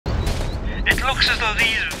It looks as though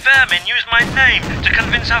these vermin use my name to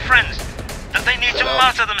convince our friends that they need to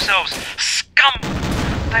martyr themselves. Scum!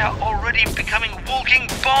 They are already becoming walking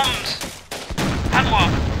bombs! Anwar,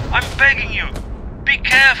 I'm begging you, be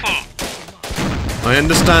careful! I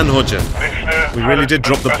understand, Hodja. We really did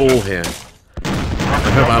drop the ball here.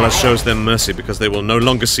 I hope Allah shows them mercy because they will no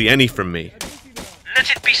longer see any from me.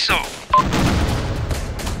 Let it be so.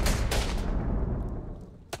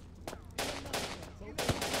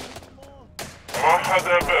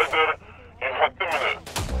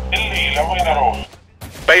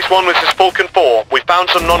 Base 1, this is Falcon 4. We found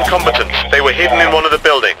some non-combatants. They were hidden in one of the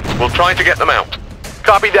buildings. We'll try to get them out.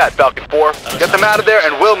 Copy that, Falcon 4. Get them out of there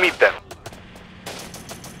and we'll meet them.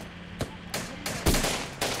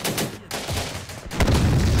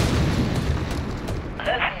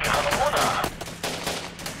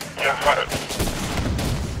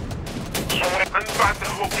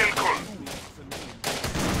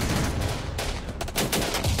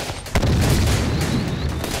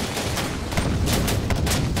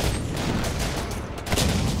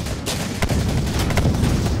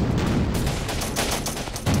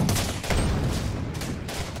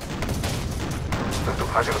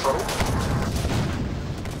 حاجة صاروخ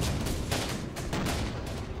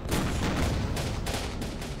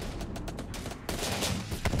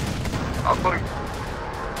على الطريق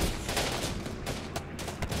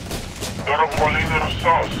ضربوا علينا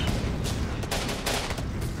رصاص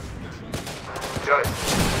جاي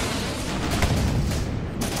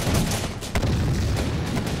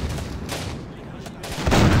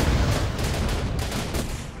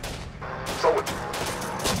صوت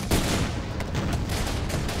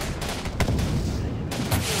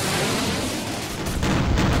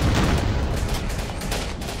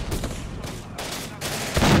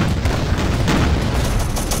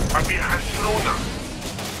بيحسرونا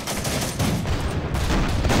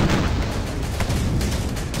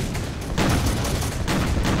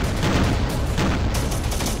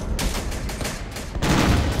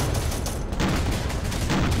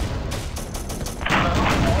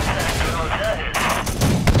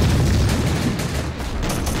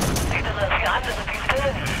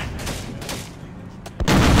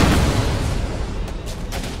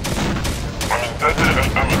ومنتظر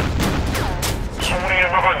الأمر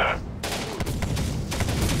سوريا معنا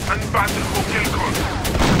من بعد الخوف الكل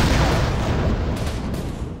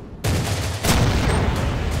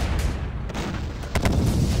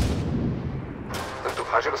انتوا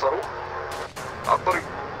بحاجة لصاروخ؟ على الطريق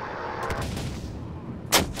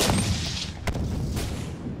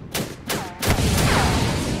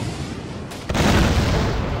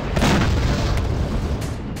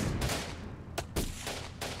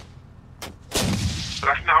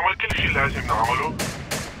رح نعمل كل شيء لازم نعمله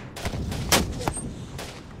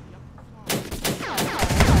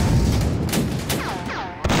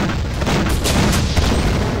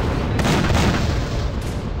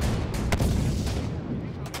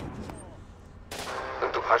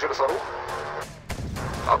انتوا بحاجة لصاروخ؟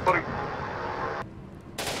 على الطريق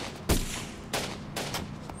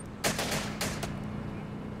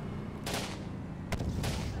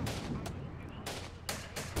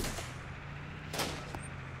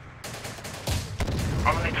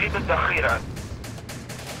عم نجيب الذخيرة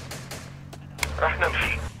رح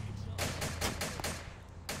نمشي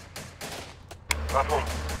مفهوم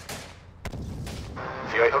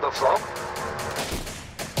في أي هدف صعب؟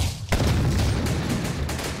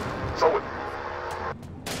 صوت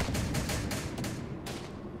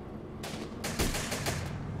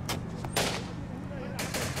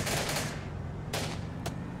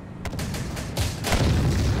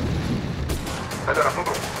هذا رح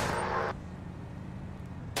نضرب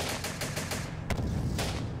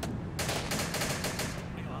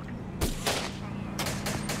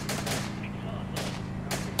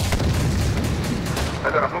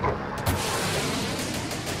هذا رح نضرب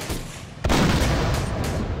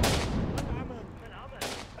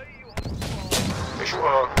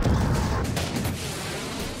ايشوها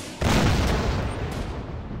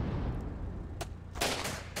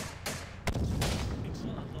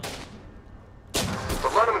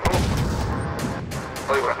طلعنا من هون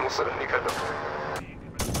طيب رح نوصل هنيك هلا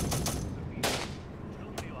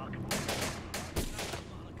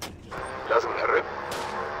لازم نهرب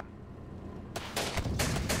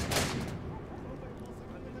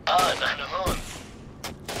نحن هون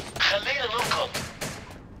خلينا نركض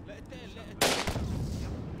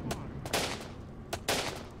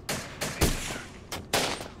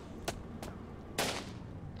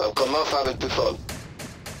القناص على اتصال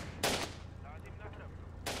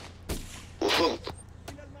وصلت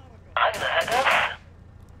عندنا هدف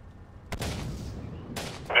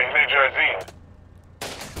نحن جاهزين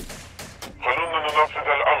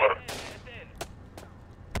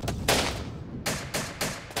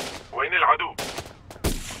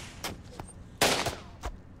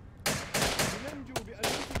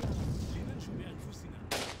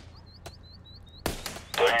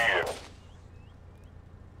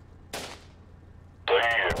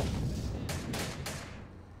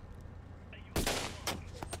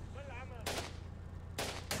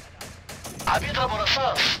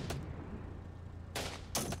رصاص.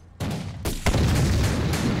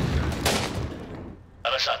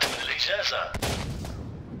 رجعت من الإجازة.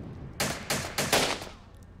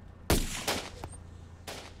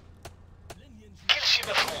 كل شيء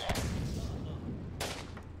مفهوم.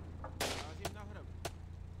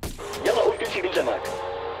 يلا قول كل شيء بالجمال.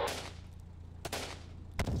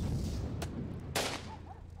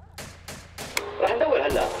 رح ندور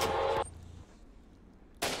هلا.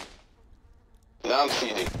 نعم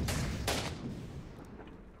سيدي.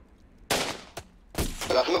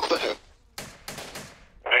 رح نقتحم.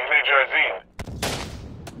 رجلي جاهزين.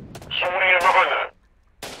 سوريا معنا.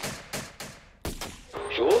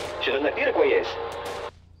 شوف شغلنا كثير كويس.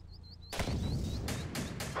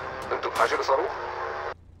 انتوا بحاجة لصاروخ؟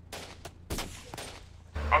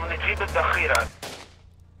 عم نجيب الذخيرة.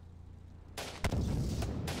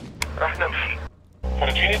 رح نمشي.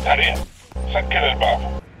 فرجيني الطريق. سكر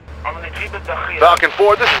الباب. عم نجيب الذخيرة. Falcon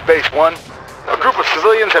 4, this is Base 1. A group of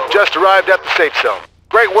civilians have just arrived at the safe zone.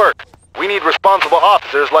 Great work. We need responsible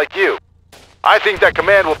officers like you. I think that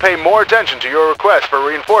command will pay more attention to your request for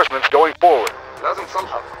reinforcements going forward. لازم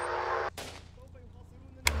تصلحها.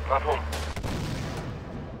 مفهوم.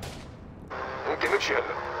 ممكن نمشي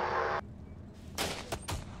هلا.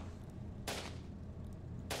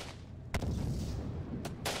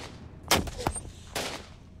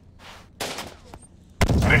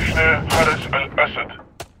 عرفنا خرج الأسد.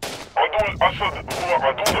 عدو الأسد هو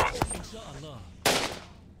عدونا.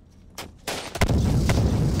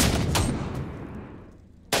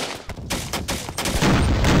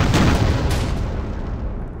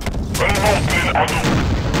 الموت للعدو.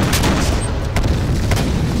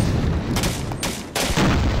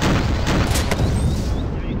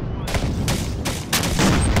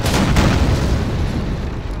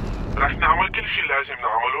 رح نعمل كل شيء لازم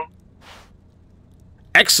نعمله.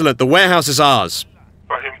 Excellent, the warehouse is ours.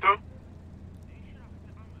 فهمت؟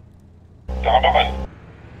 طبعا.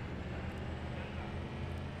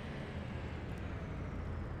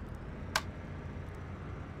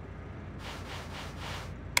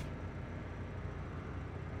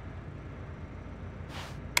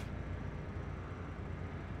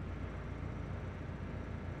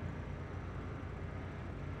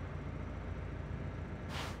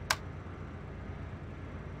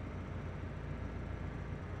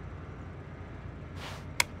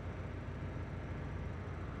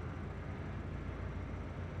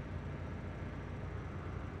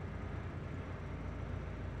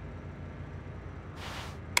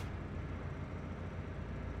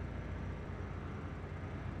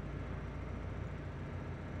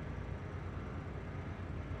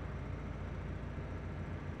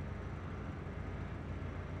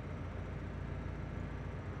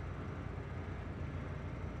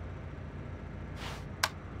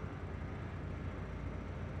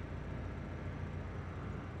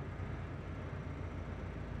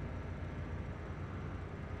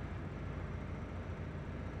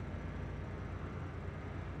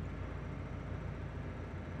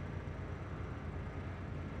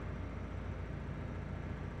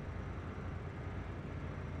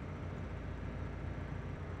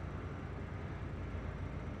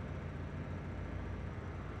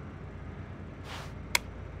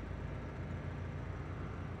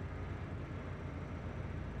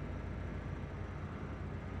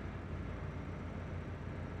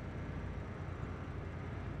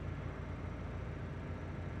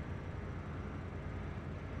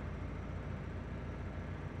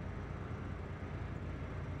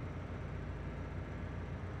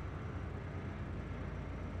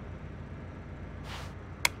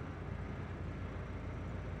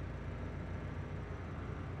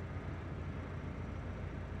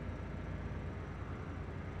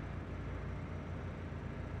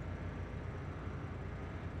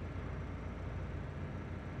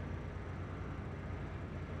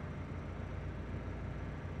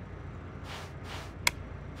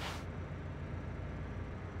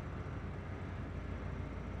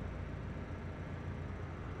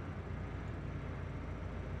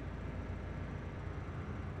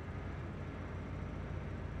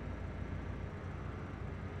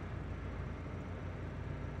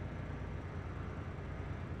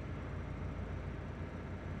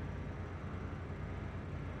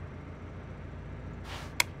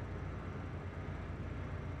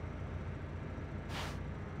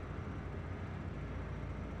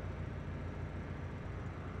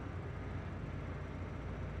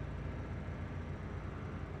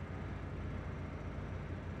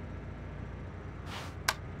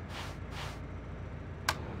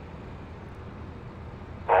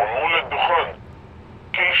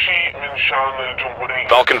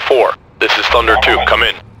 Falcon 4, This is Thunder 2. Come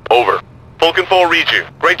in. Over. Falcon 4 reads you.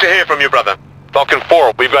 Great to hear from you, brother. Falcon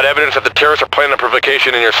 4, we've got evidence that the terrorists are planning a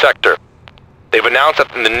provocation in your sector. They've announced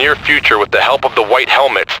that in the near future, with the help of the White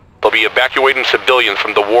Helmets, they'll be evacuating civilians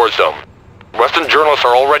from the war zone. Western journalists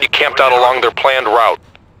are already camped out along their planned route.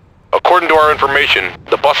 According to our information,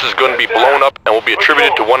 the bus is going to be blown up and will be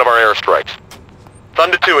attributed to one of our airstrikes.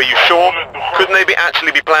 Thunder 2, are you sure? Couldn't they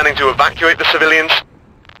actually be planning to evacuate the civilians?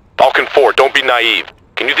 Falcon 4, don't be naive.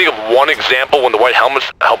 Can you think of one example when the White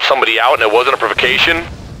Helmets helped somebody out and it wasn't a provocation?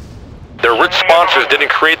 Their rich sponsors didn't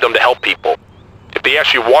create them to help people. If they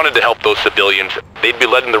actually wanted to help those civilians, they'd be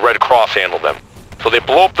letting the Red Cross handle them. So they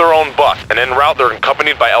blow up their own bus, and en route they're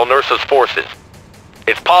accompanied by El Nursa's forces.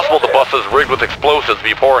 It's possible the bus is rigged with explosives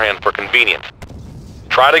beforehand for convenience.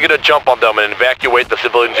 Try to get a jump on them and evacuate the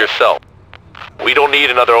civilians yourself. We don't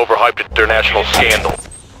need another overhyped international scandal.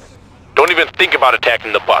 Don't even think about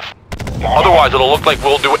attacking the bus. Otherwise it'll look like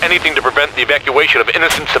we'll do anything to prevent the evacuation of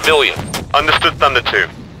innocent civilians. Understood, Thunder 2.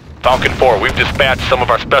 Falcon 4, we've dispatched some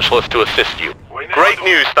of our specialists to assist you. Great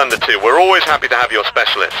news, Thunder 2. We're always happy to have your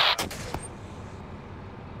specialists.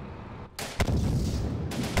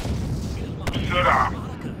 بسرعة.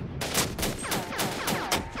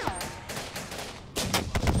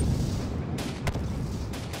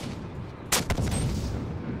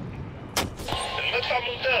 المدفع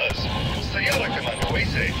ممتاز. السيارة كمان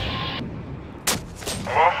كويسة.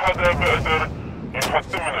 ما حدا بقدر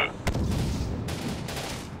يحطمنا.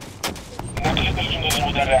 نطلب الجنود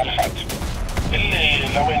المدرع على الخط. اللي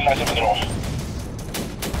لوين لازم نروح؟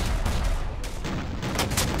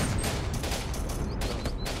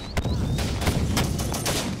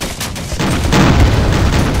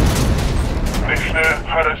 نحن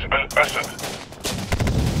حرس الأسد.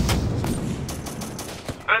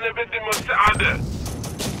 أنا بدي مساعدة.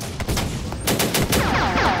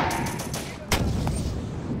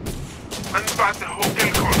 أنبعته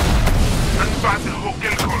كلكم. أنبعته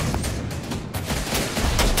كلكم.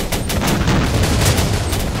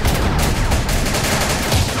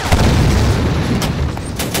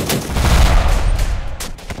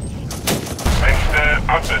 نحن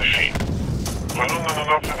عبد الشيء. خلونا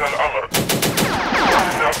ننفذ الأمر.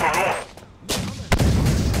 يعطلون.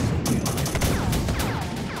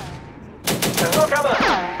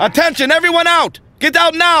 Attention, everyone out! Get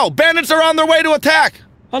out now! Bandits are on their way to attack!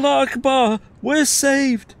 Allah Akbar, we're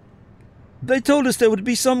saved. They told us there would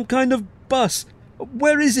be some kind of bus.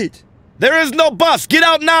 Where is it? There is no bus! Get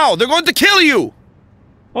out now! They're going to kill you!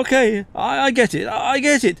 Okay, I get it. I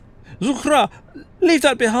get it. Zuhra, leave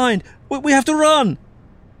that behind. We have to run.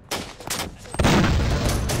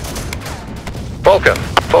 Falcon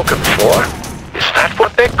 4? Is that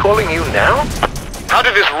what they're calling you now? How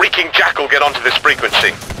did this reeking jackal get onto this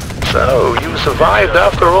frequency? So, you survived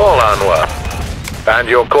after all, Anwar. And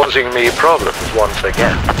you're causing me problems once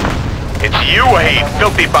again. It's you, Wahid,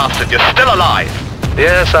 filthy bastard. You're still alive.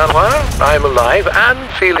 Yes, Anwar, I'm alive and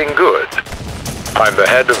feeling good. I'm the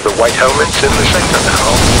head of the White Helmets in the sector now,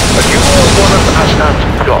 but you are one of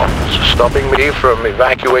Assad's dogs, stopping me from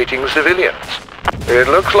evacuating civilians. It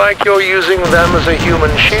looks like you're using them as a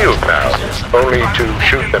human shield now, only to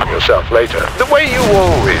shoot them yourself later, the way you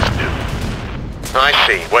always do. I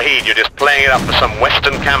see. Wahid, you're just playing it up for some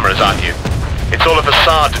Western cameras, aren't you? It's all a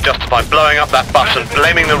facade to justify blowing up that bus and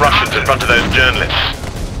blaming the Russians in front of those journalists.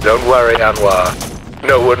 Don't worry, Anwar.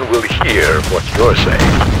 No one will hear what you're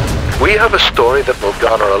saying. We have a story that will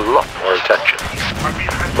garner a lot more attention.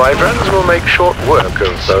 My friends will make short work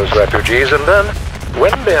of those refugees, and then,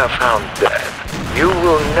 when they are found dead, you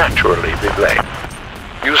will naturally be blamed.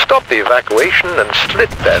 You stopped the evacuation and slit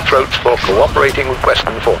their throats for cooperating with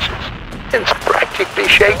Western forces. It's practically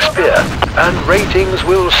Shakespeare, and ratings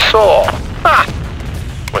will soar. Ha!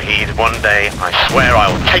 Wahid, one day, I swear I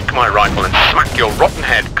will take my rifle and smack your rotten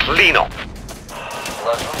head clean off.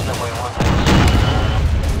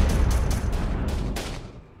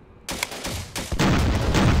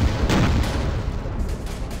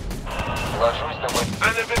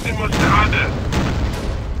 أنا بدي مساعدة.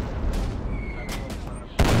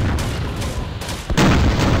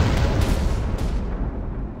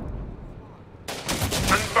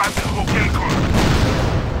 أنبعته كلكم.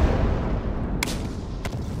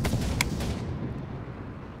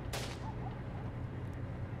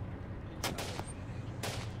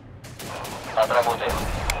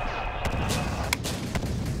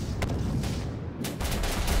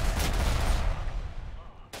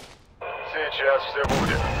 Сейчас все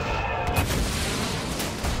будет.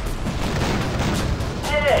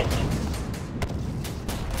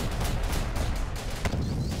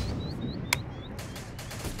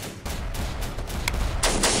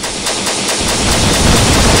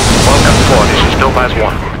 Welcome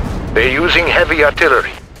Topaz 1. They're using heavy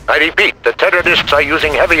artillery. I repeat, the terrorists are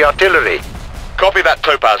using heavy artillery. Copy that,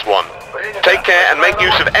 Topaz 1. Take care and make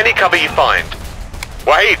use of any cover you find.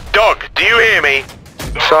 Wahid, Dog, do you hear me?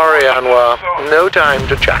 Sorry, Anwar. No time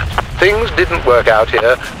to chat. Things didn't work out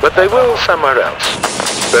here, but they will somewhere else.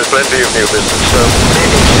 There's plenty of new business, so many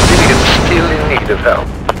civilians still in need of help.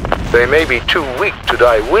 They may be too weak to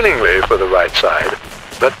die willingly for the right side,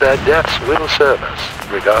 but their deaths will serve us,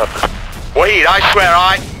 regardless. Wahid, I swear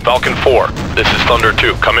Falcon 4, this is Thunder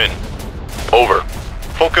 2, come in. Over.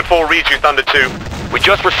 Falcon 4 reads you, Thunder 2. We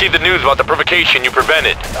just received the news about the provocation you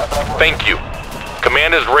prevented. Thank you.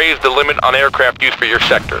 Command has raised the limit on aircraft use for your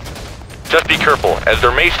sector. Just be careful, as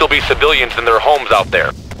there may still be civilians in their homes out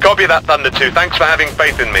there. Copy that, Thunder 2. Thanks for having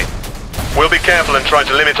faith in me. We'll be careful and try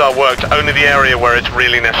to limit our work to only the area where it's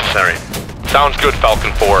really necessary. Sounds good,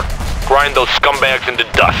 Falcon 4. Grind those scumbags into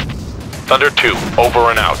dust. Thunder 2, over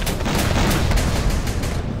and out.